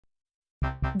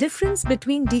Difference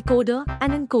between decoder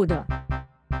and encoder.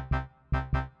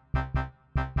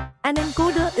 An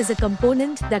encoder is a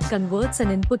component that converts an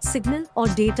input signal or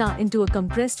data into a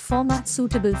compressed format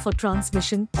suitable for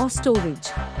transmission or storage.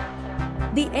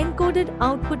 The encoded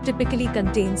output typically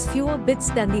contains fewer bits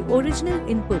than the original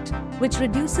input, which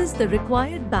reduces the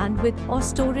required bandwidth or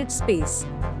storage space.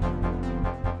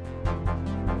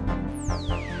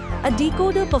 A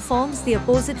decoder performs the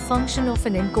opposite function of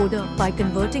an encoder by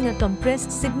converting a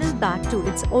compressed signal back to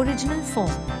its original form.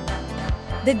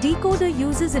 The decoder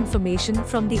uses information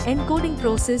from the encoding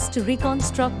process to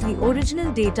reconstruct the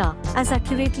original data as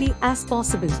accurately as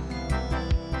possible.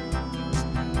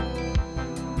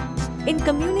 In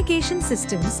communication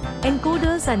systems,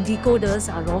 encoders and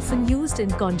decoders are often used in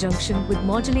conjunction with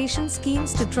modulation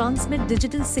schemes to transmit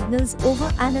digital signals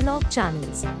over analog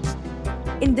channels.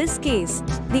 In this case,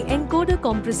 the encoder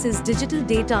compresses digital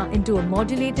data into a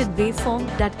modulated waveform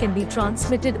that can be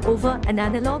transmitted over an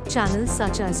analog channel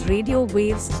such as radio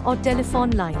waves or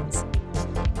telephone lines.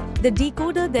 The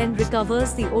decoder then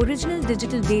recovers the original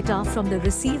digital data from the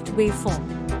received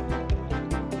waveform.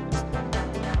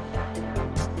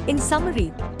 In summary,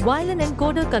 while an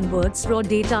encoder converts raw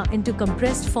data into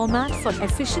compressed format for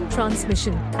efficient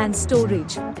transmission and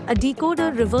storage, a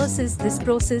decoder reverses this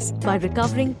process by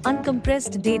recovering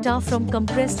uncompressed data from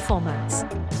compressed formats.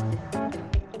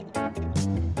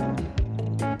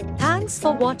 Thanks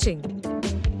for watching.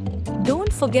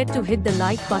 Don't forget to hit the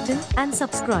like button and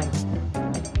subscribe.